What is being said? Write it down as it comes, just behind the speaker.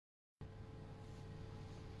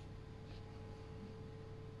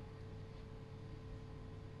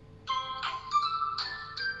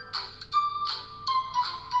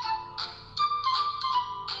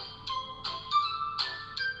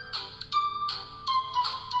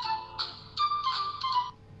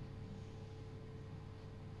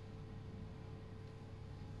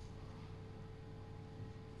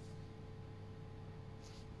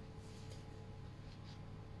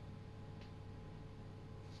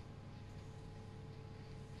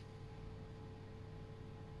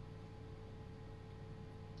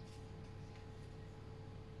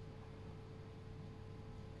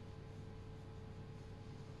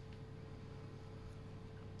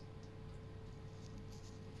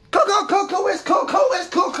Coco, where's Coco? Where's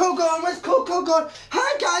Coco gone? Where's Coco gone?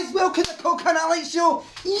 Hi guys, welcome to the Coco and Alex show.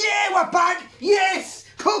 Yeah, we're back. Yes,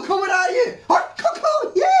 Coco, where are you? Oh,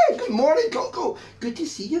 Coco, yeah. Good morning, Coco. Good to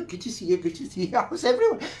see you. Good to see you. Good to see you. How's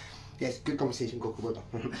everyone? Yes, good conversation, Coco. Well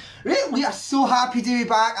done. Right, we are so happy to be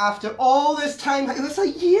back after all this time. It's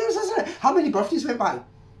like years, isn't it? How many birthdays went by?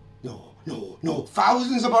 No,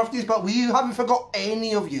 thousands of birthdays, but we haven't forgot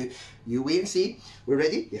any of you. You wait and see. We're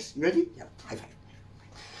ready? Yes, you ready? Yeah, high five.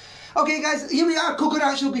 Okay guys, here we are, Coco and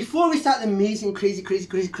Alex show. Before we start the amazing,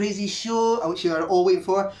 crazy show, which you are all waiting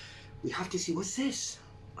for, we have to see, what's this?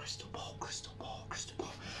 Crystal ball, crystal ball, crystal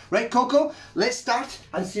ball. Right, Coco, let's start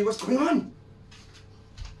and see what's going on.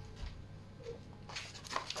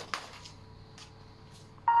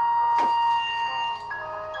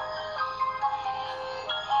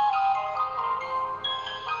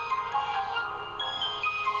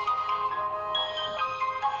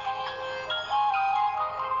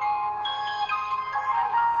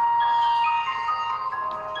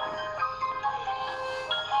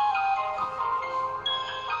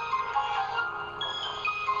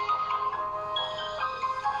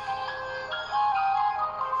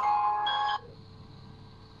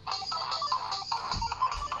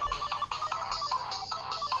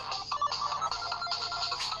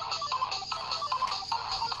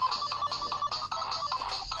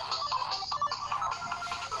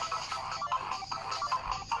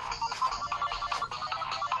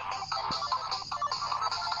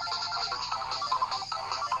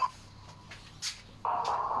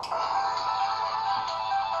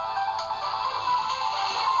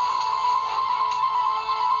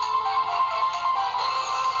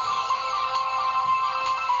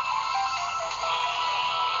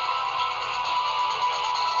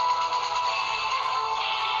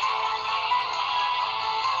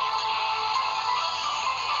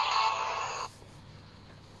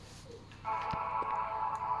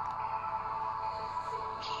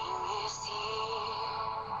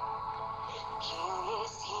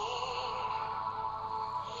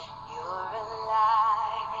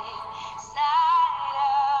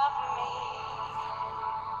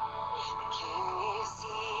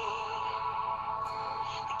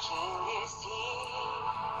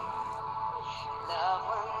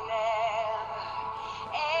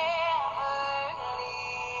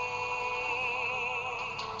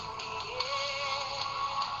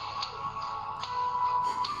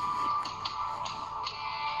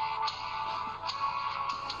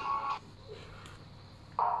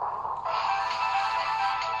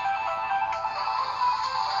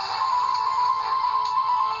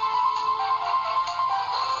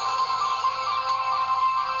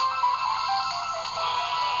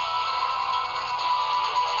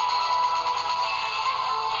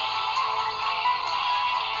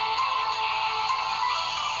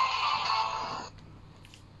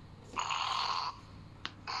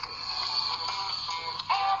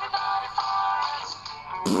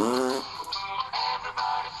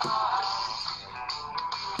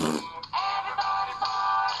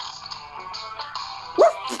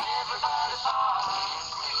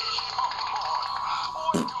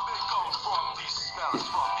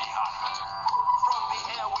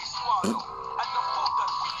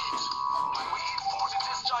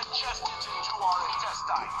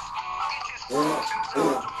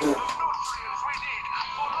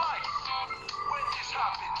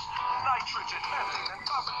 Nitrogen, methane, and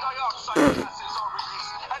carbon dioxide gases are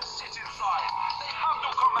released and sit inside. They have to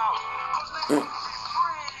come out because they want to be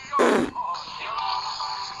free.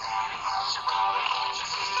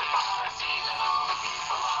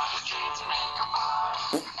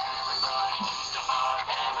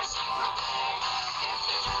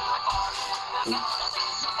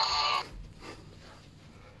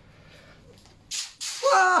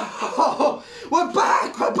 Wow, we're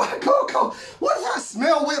back, Coco. What's that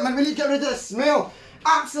smell? Wait a minute, we need to get rid of the smell.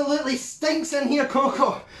 Absolutely stinks in here,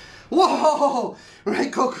 Coco. Whoa,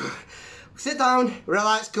 right, Coco. Sit down,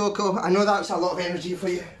 relax, Coco. I know that's a lot of energy for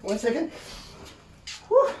you. 1 second.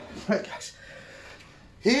 Whew. Right, guys.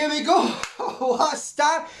 Here we go. What a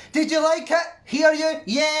start. Did you like it? Hear you?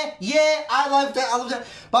 Yeah, I loved it.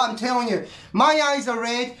 But I'm telling you, my eyes are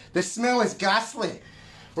red, the smell is ghastly.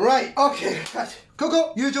 Right, okay.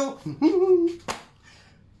 Coco, usual.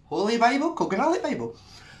 Holy Bible, Coco and Alex Bible.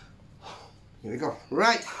 Here we go.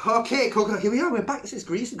 Right, okay, Coco, here we are. We're back. This is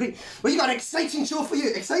great. Well, you got an exciting show for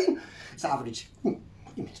you. Exciting? It's average. What do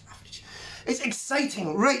you mean it's average? It's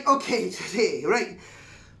exciting. Right, okay, today, right.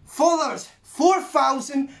 Followers.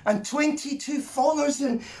 4,022 followers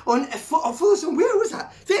on where was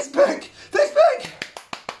that? Facebook!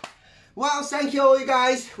 Wow, thank you all you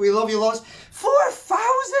guys. We love you lots.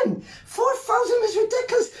 4,000! 4,000! 4,000 is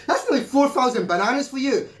ridiculous. That's nearly 4,000 bananas for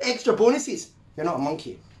you. Extra bonuses. You're not a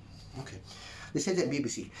monkey. Okay. They said it at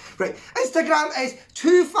BBC. Right. Instagram is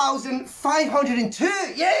 2,502.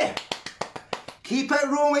 Yeah! Keep it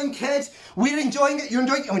rolling, kids. We're enjoying it. You're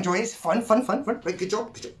enjoying it. I'm enjoying it. It's fun. Right, good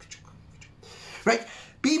job. Right.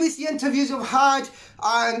 BBC interviews we've had,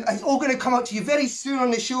 and it's all going to come out to you very soon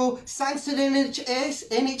on the show. Thanks to the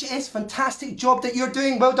NHS, fantastic job that you're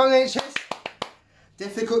doing. Well done, NHS.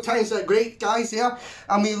 Difficult times are great, guys, here.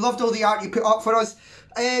 And we loved all the art you put up for us.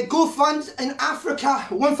 Go Fund in Africa,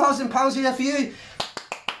 £1,000 here for you.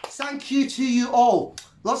 Thank you to you all.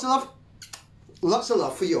 Lots of love. Lots of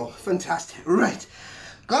love for you all. Fantastic. Right.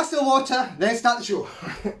 Glass of water, then start the show.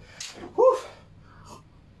 Whew.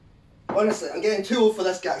 Honestly, I'm getting too old for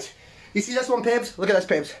this, guys. You see this one, Pebs? Look at this,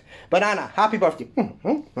 Pebs. Banana. Happy birthday.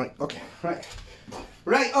 Right, okay.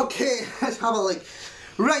 Right, okay. Let's have a look.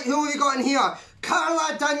 Right, who have we got in here?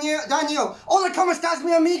 Carla, Daniel. Hola, ¿cómo estás,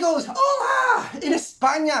 mi amigos? Hola! En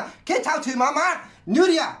España. ¿Qué tal tu mamá?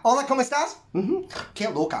 Nuria. Hola, ¿cómo estás? Que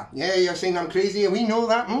loca. Yeah, you're saying I'm crazy. We know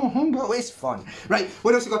that. But it's fun. Right,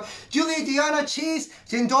 what else we got? Julia, Diana, Chase,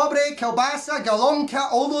 Dzień dobry, Kielbasa,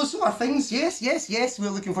 Galonka, all those sort of things. Yes. We're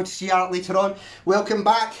looking forward to see you later on. Welcome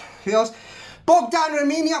back. Who else? Bogdan,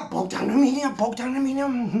 Romania.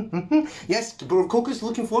 Yes, Coco's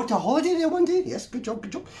looking forward to a holiday there one day. Yes, good job.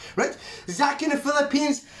 Right, Zach in the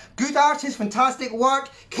Philippines. Good artist, fantastic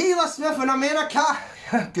work. Kayla Smith in America.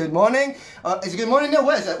 Good morning. Is it good morning there?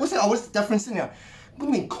 What is it? What's the difference in there? What do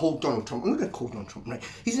you mean cold Donald Trump? I'm not going to call Donald Trump, right?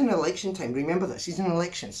 He's in election time, remember this. He's in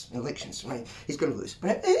elections, right? He's going to lose.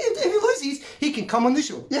 But if he loses, he can come on the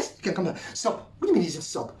show. Yes, he can come on. Sub. What do you mean he's a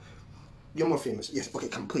sub? You're more famous. Yes, okay,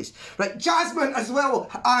 come, please. Right, Jasmine as well,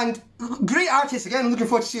 and great artist again. Looking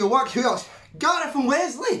forward to see your work. Who else? Gareth and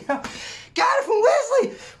Wesley. Gareth and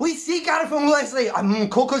Wesley. We see Gareth and Wesley.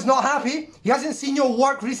 Coco's not happy. He hasn't seen your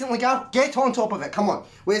work recently, Gareth. Get on top of it. Come on.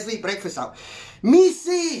 Wesley, breakfast up.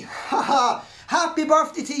 Missy. Happy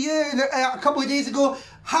birthday to you a couple of days ago.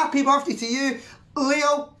 Happy birthday to you.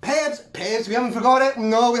 Leo, Pebs, we haven't forgot it.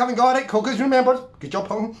 No, we haven't got it. Coco's remembered. Good job,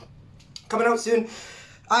 Hong. Coming out soon.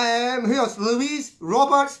 Who else? Louise,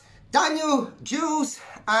 Roberts, Daniel, Jules,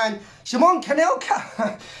 and Shimon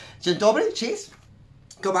Kanelka. Dzień dobry, Chase,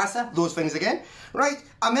 Kielbasa, those things again. Right,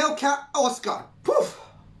 Amelka, Oscar. Poof.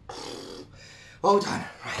 Well done.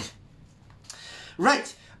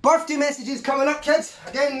 Right, birthday messages coming up, kids.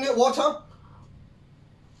 Again, water.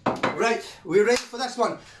 Right, we're ready for this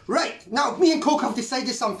one. Right, now me and Coco have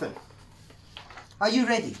decided something. Are you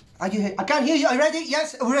ready? I can't hear you. Are you ready?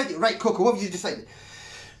 Yes, we're ready. Right, Coco, what have you decided?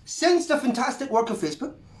 Since the fantastic work of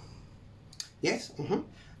Facebook, yes,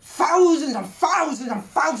 thousands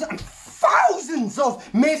of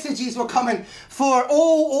messages were coming for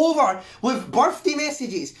all over with birthday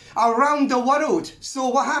messages around the world. So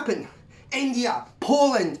what happened? India,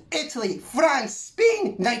 Poland, Italy, France,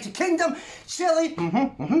 Spain, United Kingdom, Chile.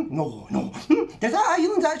 No. Does that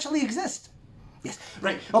island actually exist? Yes,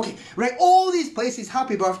 right, okay, right, all these places,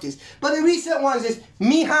 happy birthdays. But the recent ones is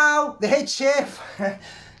Mihal, the head chef,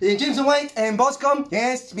 James and White, and Boscom,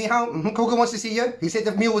 yes, Mihal, Coco wants to see you. He said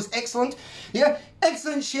the meal was excellent. Yeah,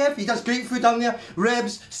 excellent chef, he does great food down there,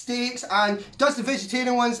 ribs, steaks, and does the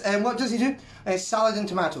vegetarian ones, and what does he do? Salad and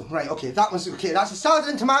tomato. Right, okay, that one's okay. That's a salad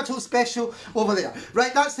and tomato special over there.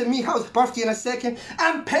 Right, that's the Mihal's birthday in a second.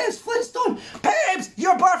 And Pebs Flintstone, Pebs,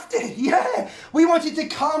 your birthday, yeah. We wanted to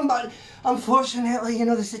come, but unfortunately, you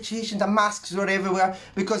know the situation, the masks were everywhere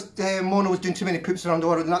because Mona was doing too many poops around the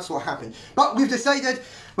world, and that's what happened. But we've decided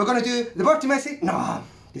we're going to do the birthday message. No,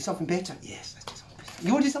 do something better. Yes, let's do something better.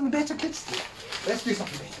 You want to do something better, kids? Let's do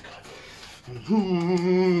something better.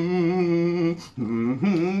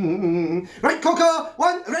 Right, Coco,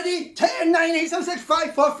 1, ready, 10, 9, 8, 7, 6,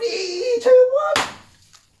 5, 4, 3, 2,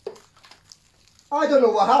 1. I don't know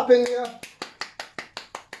what happened here.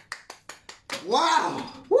 Wow,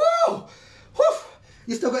 whoa, whew.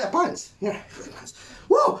 You still got your pants? Yeah,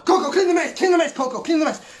 whoa, Coco, clean the mess, Coco, clean the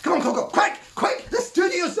mess. Come on, Coco, quick, the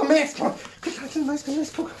studio's a mess. Come on, quick, clean the mess,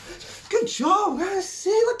 Coco. Good job, guys.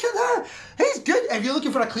 See, look at that. He's good. If you're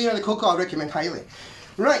looking for a cleaner of the Coco, I recommend highly.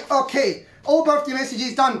 Right, okay. All birthday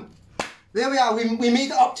messages done. There we are. We made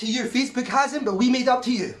it up to you. Facebook hasn't, but we made it up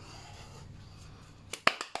to you.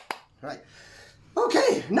 Right.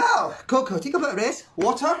 Okay, now, Coco, take a bit of rest.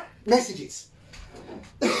 Water, messages.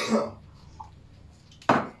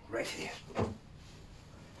 Right here.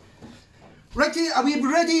 Righty, are we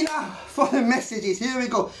ready now for the messages? Here we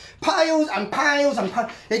go. Piles and piles and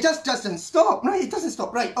piles. It just doesn't stop, right? It doesn't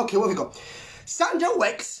stop. Right, okay, what have we got? Sandra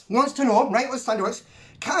Wicks wants to know, right, what's Sandra Wicks?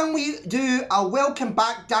 can we do a welcome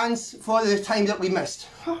back dance for the time that we missed?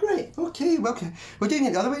 All right, okay, welcome. We're doing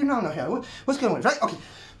it the other way around now here. What's going on? Right, okay.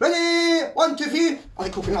 Ready? 1, 2, 3. I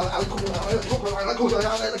like coconut, I like coconut, I like coconut, I like coconut,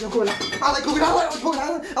 I like coconut, I like coconut, I like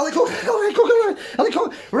coconut, I like coconut, I like coconut, I like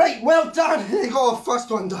coconut. Right, well done. There you go, first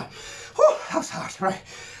one done. Whew, that was hard. Right.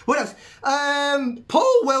 What else?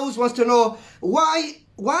 Paul Wills wants to know why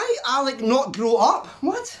Alec not grow up?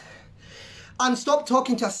 What? And stop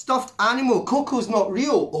talking to a stuffed animal. Coco's not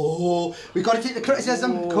real. Oh, we got to take the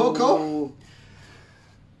criticism. Oh. Coco.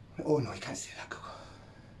 Oh no, you can't say that, Coco.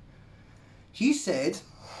 He said,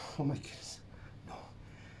 oh my goodness, no.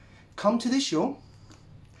 Come to the show,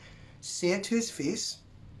 say it to his face,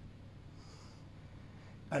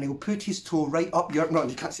 and he'll put his toe right up your... No,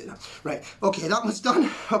 you can't say that. Right, okay, that one's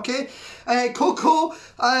done, okay. Coco,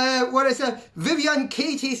 what is it? Vivian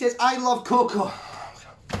Katie says, I love Coco.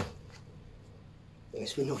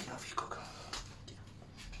 Yes, we know you love you, Coco.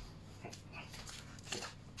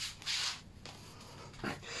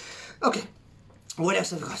 Okay, what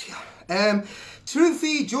else have we got here?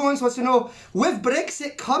 Truthy Jones wants to know, with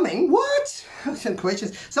Brexit coming, what? Some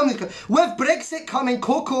questions. With Brexit coming,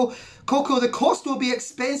 Coco, the cost will be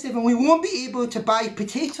expensive and we won't be able to buy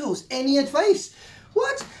potatoes. Any advice?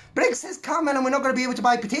 What? Brexit's coming and we're not going to be able to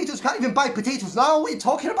buy potatoes. Can't even buy potatoes now. What are you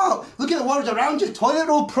talking about? Look at the world around you. Toilet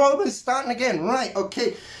roll problem is starting again. Right,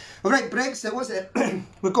 okay. All right, Brexit, what's it?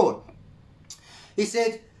 We're going. He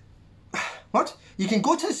said, what? You can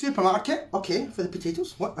go to the supermarket, okay, for the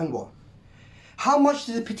potatoes. What and what? How much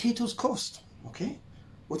do the potatoes cost? Okay.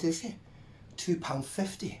 What did they say?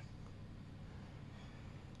 £2.50.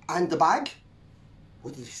 And the bag?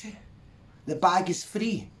 What did they say? The bag is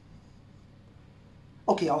free.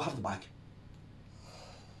 Okay, I'll have the bag.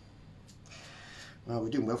 Well, we're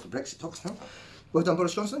doing well for Brexit talks now. Well done,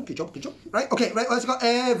 Boris Johnson. Good job, good job. Right, okay, right, let's go.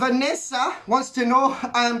 Vanessa wants to know,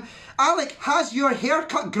 Alec, has your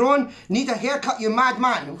haircut grown? Need a haircut, you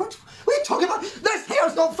madman. What are you talking about? This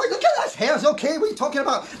hair's not fine. Look at this hair's okay. What are you talking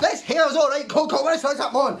about? This hair's alright, Coco. What's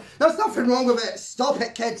that on? There's nothing wrong with it. Stop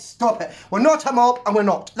it, kids. Stop it. We're not a mob and we're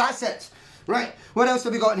not. That's it. Right, what else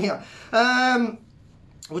have we got in here?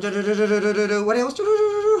 What else?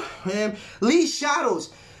 Lee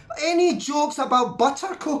Sharrows. Any jokes about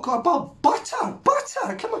butter, Coco? About butter?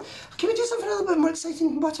 Butter? Come on. Can we do something a little bit more exciting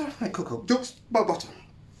than butter? Right, Coco. Jokes about butter.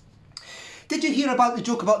 Did you hear about the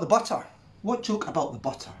joke about the butter? What joke about the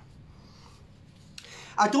butter?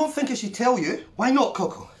 I don't think I should tell you. Why not,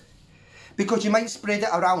 Coco? Because you might spread it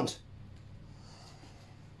around.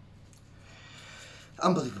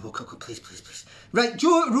 Unbelievable, Coco. Please, please, please. Right,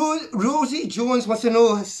 Rosie Jones wants to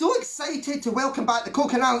know, so excited to welcome back the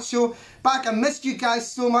Coco and Alex show back. I missed you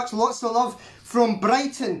guys so much. Lots of love from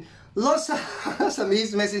Brighton. Lots of, that's an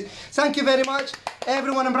amazing message. Thank you very much,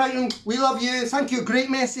 everyone in Brighton. We love you. Thank you. Great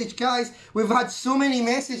message, guys. We've had so many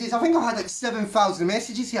messages. I think I've had like 7,000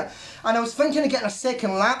 messages here. And I was thinking of getting a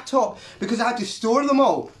second laptop because I had to store them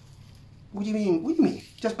all. What do you mean? What do you mean?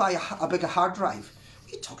 Just buy a bigger hard drive?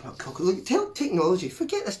 What are you talking about, Coco? Look, technology.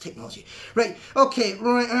 Forget this technology. Right, okay,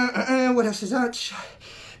 right, what else is that?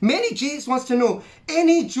 Many Jates wants to know,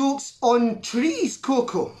 any jokes on trees,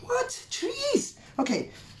 Coco? What? Trees?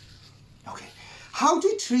 Okay. Okay. How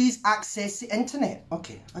do trees access the internet?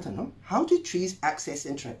 Okay, I don't know. How do trees access the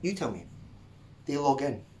internet? You tell me. They log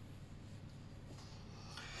in.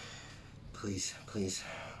 Please, please.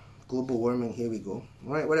 Global warming, here we go.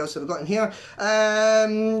 Right, what else have we got in here?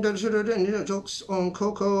 Jokes on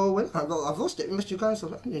Coco. I've lost it, Mr.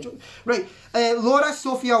 Council. Right, Laura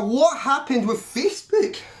Sophia, what happened with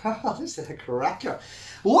Facebook? This is a cracker.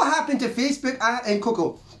 What happened to Facebook and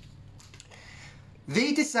Coco?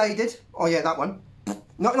 They decided, oh yeah, that one.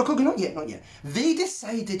 No, Coco, not yet, not yet. They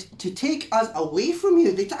decided to take us away from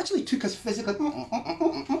you. They actually took us physically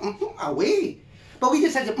away. But we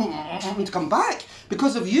decided to come back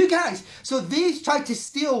because of you guys. So they tried to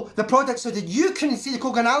steal the product so that you couldn't see the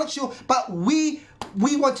Coco and Alex show, but we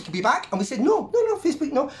wanted to be back. And we said, no,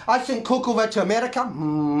 Facebook, no. I sent Coco over to America.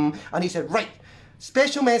 And he said, right,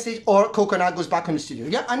 special message or Coco and Alex goes back in the studio.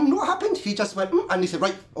 Yeah, and what happened? He just went, and he said,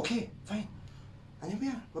 right, okay, fine. And here we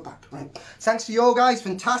are, we're back. Right. Thanks to you all, guys.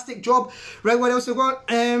 Fantastic job. Right, what else have we got?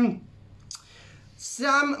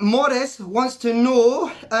 Sam Morris wants to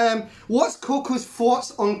know, what's Coco's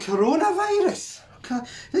thoughts on coronavirus? Okay.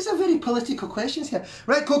 These are very political questions here.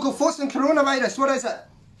 Right, Coco, thoughts on coronavirus, what is it?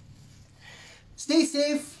 Stay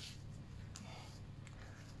safe.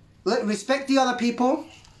 Respect the other people.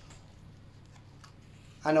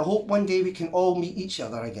 And I hope one day we can all meet each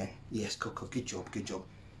other again. Yes, Coco, good job, good job.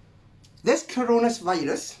 This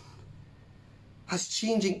coronavirus has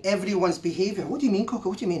changing everyone's behaviour. What do you mean, Coco?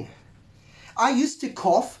 What do you mean? I used to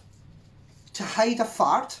cough to hide a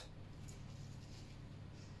fart.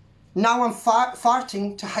 Now I'm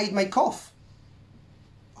farting to hide my cough.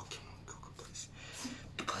 Oh, come on, Coco, please.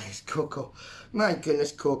 Please, Coco. My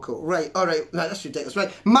goodness, Coco. Right, alright, no, that's ridiculous.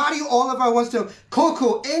 Right, Mario Oliver wants to know,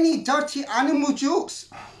 Coco, any dirty animal jokes?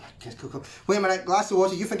 Oh my goodness, Coco. Wait a minute, glass of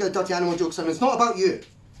water, you think of the dirty animal jokes, and it's not about you.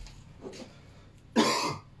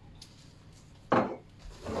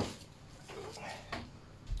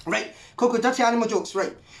 Right, Coco, dirty animal jokes,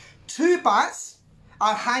 right. 2 bats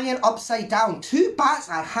are hanging upside down. 2 bats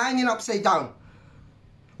are hanging upside down.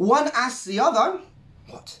 One asks the other,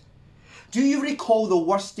 what? Do you recall the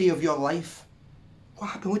worst day of your life? What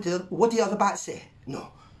happened? What did the other bat say?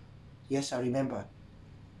 No. Yes, I remember.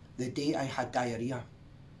 The day I had diarrhea.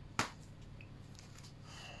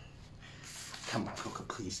 Come on, Coco,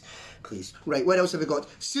 please. Please. Right, what else have we got?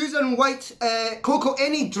 Susan White, Coco,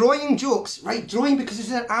 any drawing jokes? Right, drawing, because this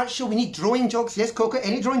is an art show, we need drawing jokes. Yes, Coco,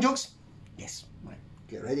 any drawing jokes? Yes. Right,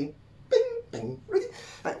 get ready. Bing, bing, ready?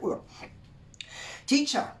 Right, we're on.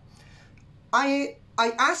 Teacher, the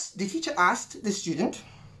teacher asked the student,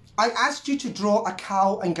 I asked you to draw a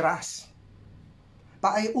cow and grass, but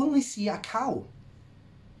I only see a cow.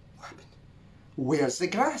 What happened? Where's the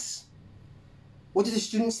grass? What did the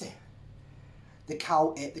student say? The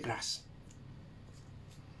cow ate the grass.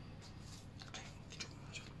 Okay, good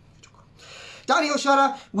job. Danny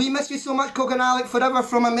O'Shara, we miss you so much, Coco and Alex, forever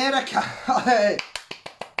from America.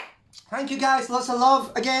 Thank you guys, lots of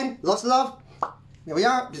love again, lots of love. There we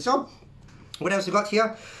are, good job. What else we got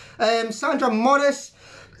here? Sandra Morris.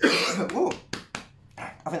 Oh,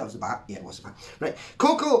 I think that was a bat. Yeah, it was a bat. Right.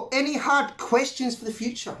 Coco, any hard questions for the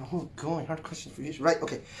future? Oh, God, hard questions for the future. Right,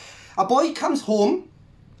 okay. A boy comes home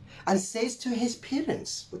and says to his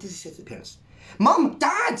parents, what does he say to the parents? Mum,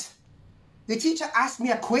 Dad, the teacher asked me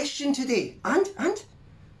a question today. And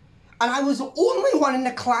I was the only one in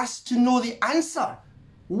the class to know the answer.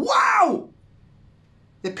 Wow!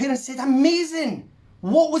 The parents said, amazing.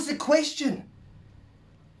 What was the question?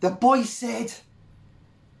 The boy said,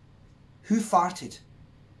 who farted?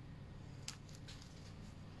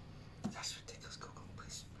 That's ridiculous, Coco,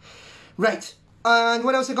 please. Right, and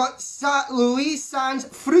what else I got? Louise Sands,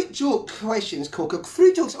 fruit joke questions, Coco.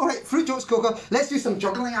 Fruit jokes, alright, fruit jokes, Coco. Let's do some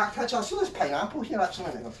juggling act. Actually, I'll show this pineapple here,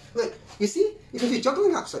 actually. Look, you see? You can do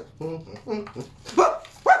juggling acts. Like, wait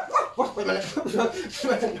a minute. No.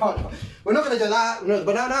 We're not going to do that. No, the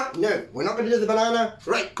banana. No, we're not going to do the banana.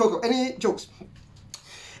 Right, Coco, any jokes?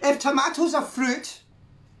 If tomatoes are fruit,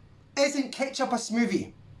 isn't ketchup a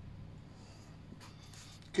smoothie?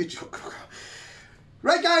 Good joke, Coco.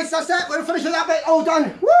 Right, guys, that's it. We're finished with that bit. All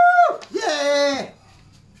done. Woo! Yeah!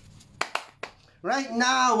 Right,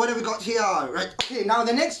 now, what have we got here? Right, okay, now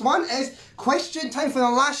the next one is question time for the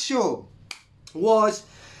last show. Was,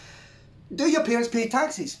 do your parents pay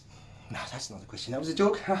taxes? No, that's not the question. That was a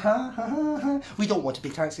joke. We don't want to pay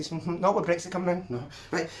taxes. Not with Brexit coming in. No.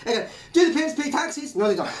 Right. Anyway, do the parents pay taxes? No,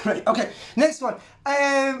 they don't. Right. Okay. Next one.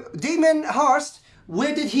 Damon Hirst.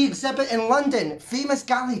 Where did he exhibit in London? Famous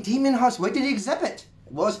gallery. Damon Hirst. Where did he exhibit?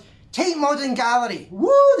 It was Tate Modern Gallery.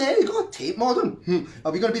 Woo! There you go. Tate Modern.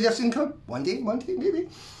 Are we going to be there soon? One day, maybe.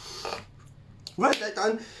 Right. That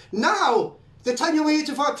done. Now, the time you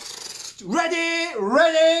waited for. Ready,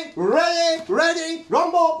 rumble.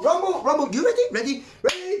 You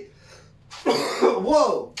ready?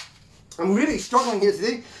 Whoa, I'm really struggling here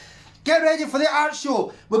today. Get ready for the art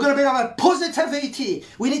show. We're going to bring up positivity.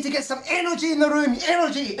 We need to get some energy in the room.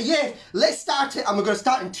 Energy, yeah. Let's start it, and we're going to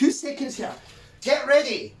start in 2 seconds here. Get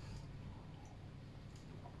ready.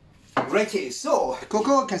 Righty, so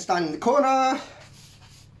Coco can stand in the corner,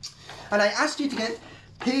 and I asked you to get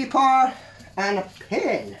paper and a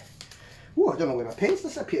pen. Oh, I don't know where my pen's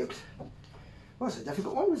disappeared. Oh, it's a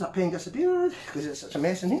difficult one. Was that pen disappeared? Because it's such a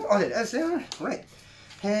mess in here. Oh, there it is there. Right.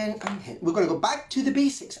 Pen and pen. We're going to go back to the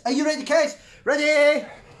basics. Are you ready, guys? Ready?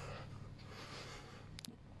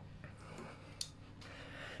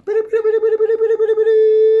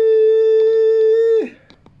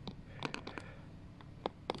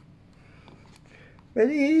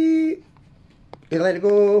 Ready? Okay, let it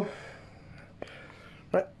go.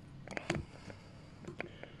 Right.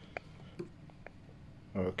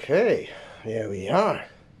 Okay, there we are.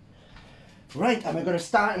 Right, and we're going to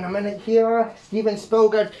start in a minute here. Steven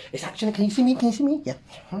Spielberg is actually, can you see me? Yeah.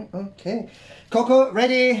 Right, okay. Coco,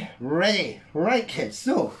 ready? Right, kids,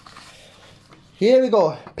 so here we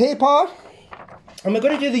go. Paper, and we're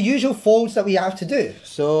going to do the usual folds that we have to do.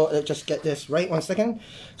 So let's just get this right 1 second.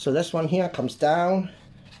 So this one here comes down,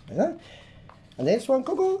 like that. And this one,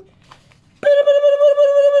 Coco.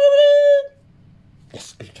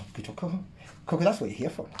 Yes, good job, Coco. Coco, that's what you're here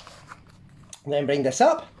for. Then bring this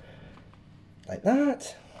up, like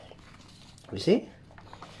that. You see?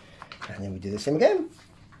 And then we do the same again.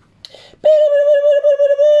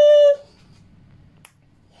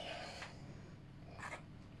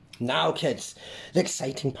 Now, kids, the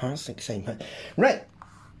exciting part, Right,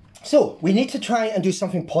 so we need to try and do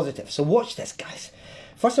something positive. So watch this, guys.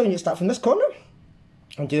 First of all, you start from this corner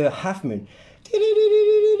and do a half moon.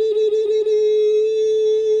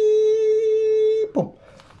 Boom.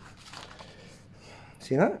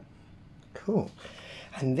 See that? Cool.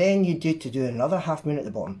 And then you do another half moon at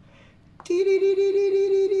the bottom.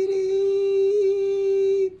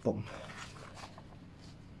 Boom.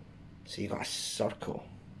 So you got a circle.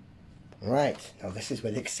 Right, now this is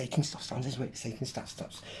where the exciting stuff starts. This is where the exciting stuff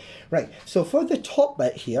starts. Right, so for the top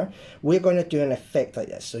bit here, we're going to do an effect like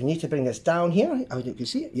this. So you need to bring this down here. Oh, you can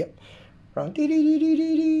see it? Yep. Round,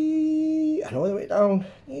 and all the way down.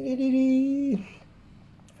 And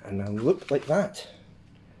then look like that.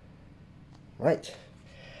 Right.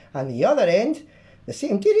 And the other end, the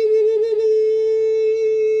same.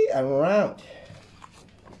 And round.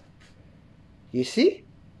 You see?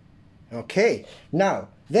 Okay, now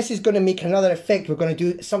this is going to make another effect. We're going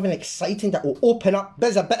to do something exciting that will open up.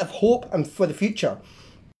 There's a bit of hope and for the future.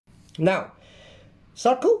 Now,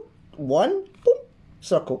 circle 1, boom,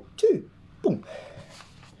 circle 2, boom.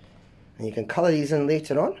 And you can colour these in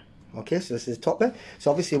later on. Okay, so this is the top bit.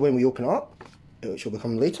 So obviously when we open it up, it will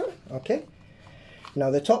become later. Okay.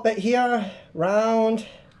 Now the top bit here, round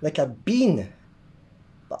like a bean,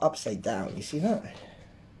 but upside down. You see that?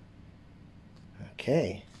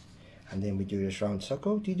 Okay. And then we do this round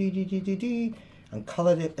circle, and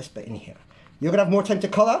colour this bit in here. You're going to have more time to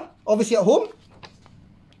colour, obviously at home.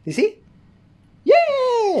 You see?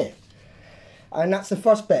 Yeah! And that's the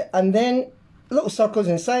first bit. And then little circles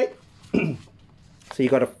inside. So you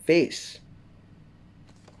got a face.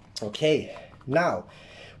 Okay, now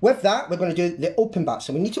with that we're going to do the open back.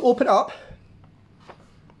 So we need to open up.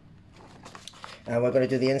 And we're going to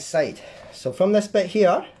do the inside. So from this bit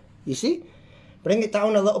here, you see? Bring it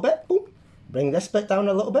down a little bit, boom. Bring this bit down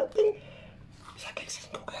a little bit, boom.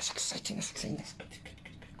 That's exciting, that's exciting. That's good.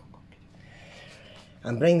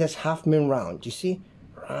 And bring this half moon round, you see?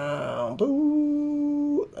 Round,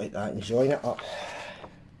 boom. Like that, and join it up.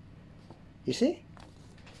 You see?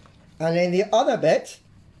 And then the other bit,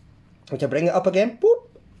 to bring it up again, boom.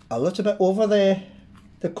 A little bit over the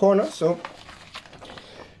corner, so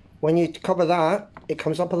when you cover that, it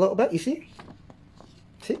comes up a little bit, you see?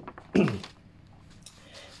 See?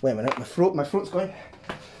 Wait a minute, my throat's going.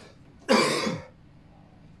 I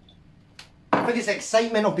think it's the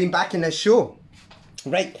excitement of being back in this show.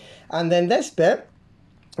 Right, and then this bit,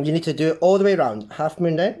 you need to do it all the way around. Half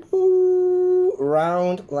moon down, ooh,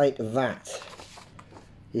 round like that.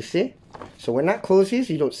 You see? So when that closes,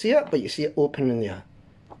 you don't see it, but you see it open in there.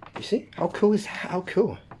 You see? How cool is that? How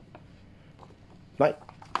cool. Right,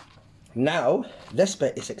 now this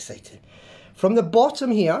bit is exciting. From the bottom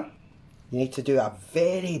here, you need to do a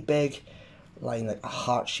very big line, like a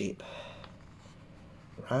heart shape.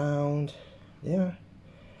 Round there,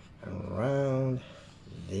 and round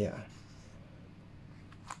there.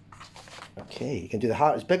 Okay, you can do the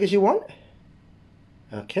heart as big as you want.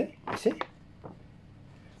 Okay, you see?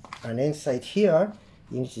 And inside here,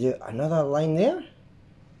 you need to do another line there.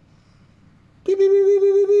 Beep, beep, beep, beep,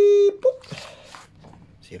 beep, beep, boop.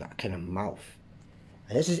 So you've got a kind of mouth.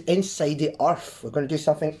 And this is inside the earth. We're going to do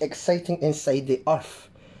something exciting inside the earth.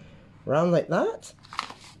 Round like that.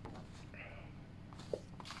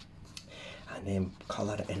 And then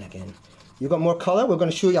colour it in again. You got more colour? We're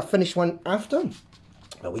going to show you a finished one after.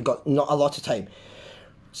 But we got not a lot of time.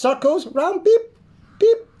 Circles, round, beep,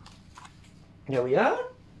 beep. There we are.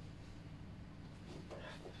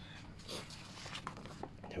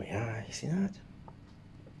 There we are, you see that?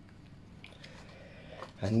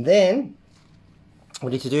 And then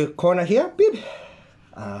we need to do a corner here, beep.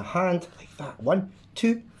 A hand like that. 1,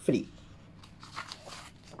 2, 3.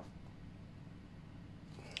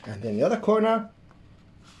 And then the other corner.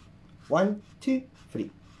 1, 2,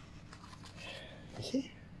 3. You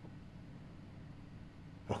see?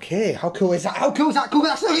 Okay, how cool is that? How cool is that? Cool,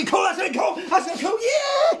 that's really cool, that's really cool, that's really cool,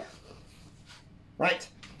 yeah! Right.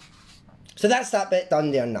 So that's that bit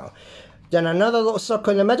done there now. Then another little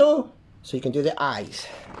circle in the middle, so you can do the eyes.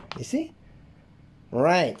 You see?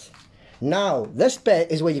 Right. Now, this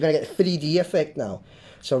bit is where you're going to get the 3D effect now.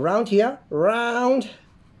 So round here, round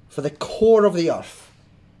for the core of the earth.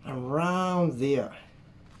 Around there.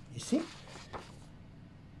 You see?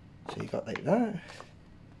 So you got like that.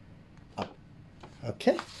 Up.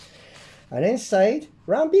 Okay. And inside,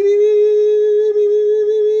 round, beep, beep, beep, beep, beep,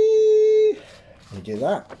 beep, beep, beep. You do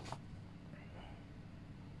that.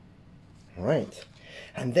 Right.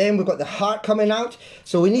 And then we've got the heart coming out.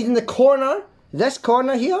 So we need in the corner, this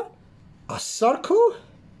corner here, a circle.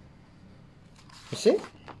 You see?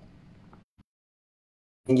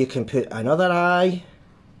 And you can put another eye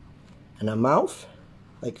and a mouth,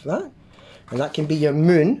 like that. And that can be your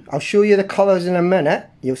moon. I'll show you the colours in a minute.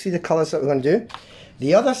 You'll see the colours that we're going to do.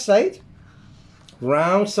 The other side,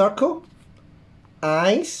 round circle,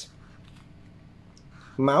 eyes,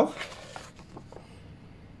 mouth.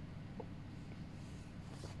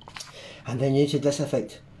 And then you do this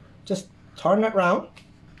effect. Just turn it round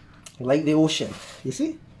like the ocean. You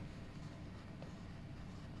see?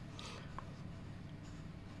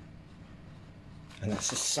 And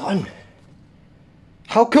that's the sun.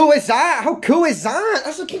 How cool is that? How cool is that?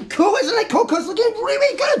 That's looking cool, isn't it, Coco? It's looking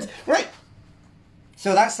really good. Right.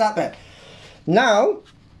 So that's that bit. Now,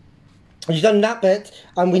 you've done that bit,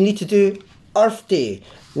 and we need to do Earth Day.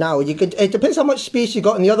 Now, you could, it depends how much space you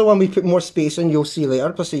got. In the other one, we put more space in, you'll see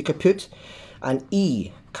later. So you could put an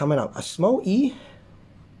E coming up. A small E.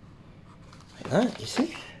 Like that, you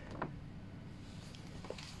see?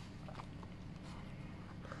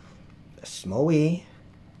 A small E.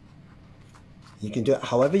 You can do it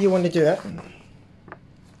however you want to do it.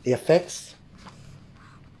 The effects.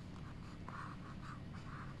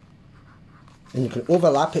 And you can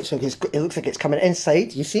overlap it so it looks like it's coming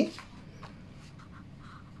inside, you see?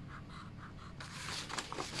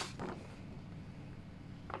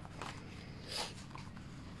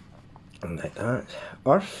 And like that.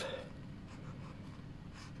 Earth.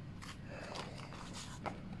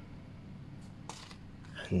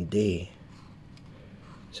 And day.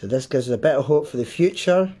 So this gives us a bit of hope for the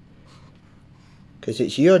future, because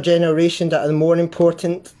it's your generation that are more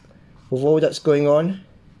important with all that's going on.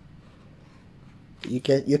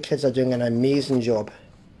 Your kids are doing an amazing job.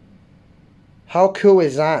 How cool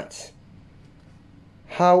is that?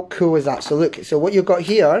 How cool is that? So look, so what you've got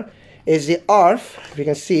here is the Earth, if you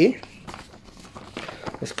can see.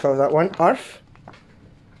 Let's call that one Earth.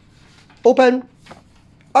 Open!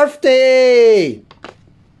 Earth Day!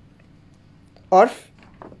 Earth.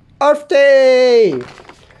 Earth Day!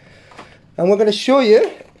 And we're going to show you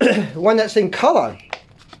one that's in colour.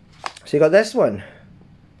 So you got this one.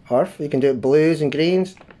 Earth, you can do it blues and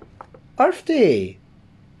greens. Earth Day!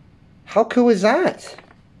 How cool is that?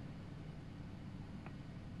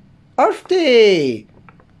 Earth Day!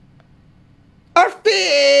 Earth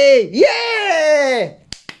Day! Yeah!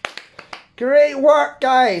 Great work,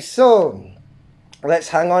 guys. So, let's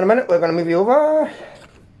hang on a minute. We're going to move you over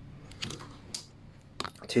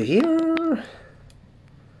to here.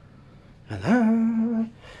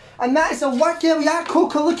 And that is a work area. Yeah,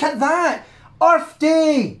 Coco, look at that. Earth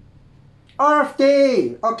Day. Earth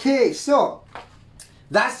Day. Okay, so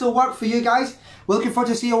that's the work for you guys. We're looking forward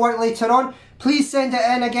to see your work later on. Please send it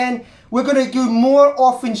in again. We're going to do more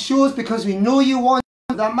often shows because we know you want.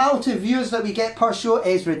 The amount of views that we get per show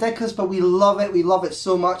is ridiculous, but we love it. We love it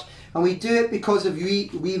so much. And we do it because of you.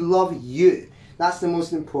 We love you. That's the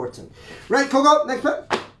most important. Right, Coco, next bit.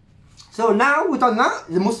 So now we've done that.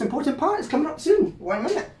 The most important part is coming up soon. 1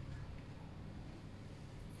 minute.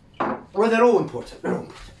 Well, they're all important. They're all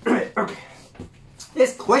important. Right, okay.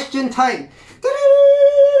 It's question time.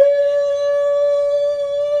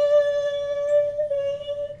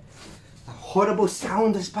 The horrible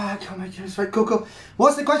sound is back. Oh my goodness. Right, Coco.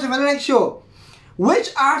 What's the question for the next show?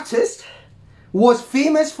 Which artist was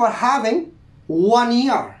famous for having one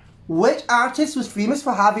ear? Which artist was famous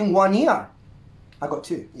for having one ear? I got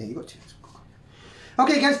two. Yeah, you got two.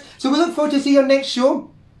 Okay, guys. So we look forward to see your next show.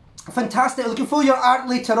 Fantastic. Looking for your art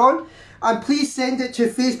later on. And please send it to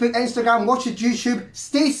Facebook, Instagram, watch it YouTube.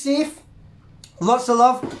 Stay safe. Lots of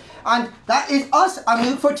love. And that is us. And we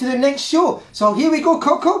look forward to the next show. So here we go,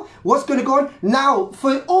 Coco. What's going to go on? Now,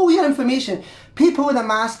 for all your information, people with the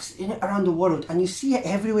masks around the world, and you see it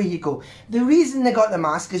everywhere you go. The reason they got the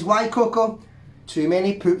mask is why, Coco? Too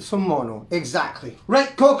many poops from mono. Exactly.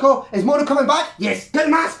 Right, Coco, is mono coming back? Yes. Get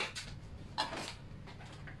the mask. Calling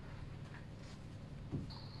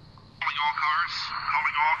all cars.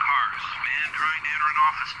 Man trying to enter an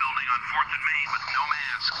office building on 4th and Main with no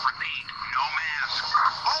mask. Repeat, no mask.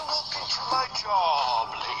 I walked into my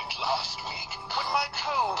job late last week when my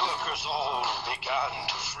co-workers all began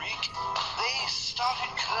to freak. They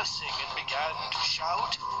started cursing and began to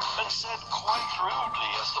shout and said quite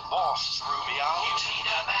rudely as the boss threw me out. You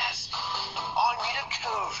need a mask. I need a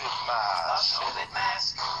COVID mask. A COVID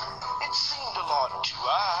mask. It seemed a lot to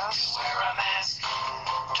ask. Wear a mask.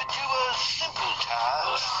 To do a simple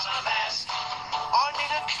task. Put on a mask. I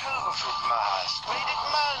need a COVID mask. Made it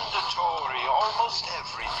mandatory almost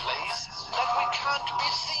every place that we can't be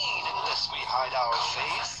seen unless we hide our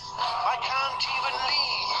face. I can't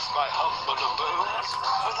balloons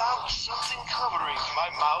without something covering my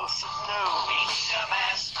mouth and nose. We need a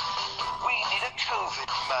mask. We need a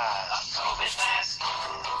COVID mask. A COVID mask.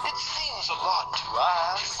 It seems a lot to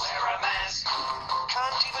ask. To wear a mask.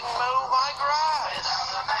 Can't even mow my grass.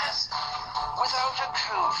 Without a mask. Without a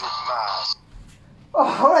COVID mask. Oh,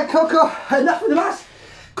 alright, Coco, enough of the mask.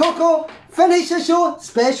 Coco, finish the show.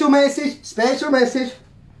 Special message, special message.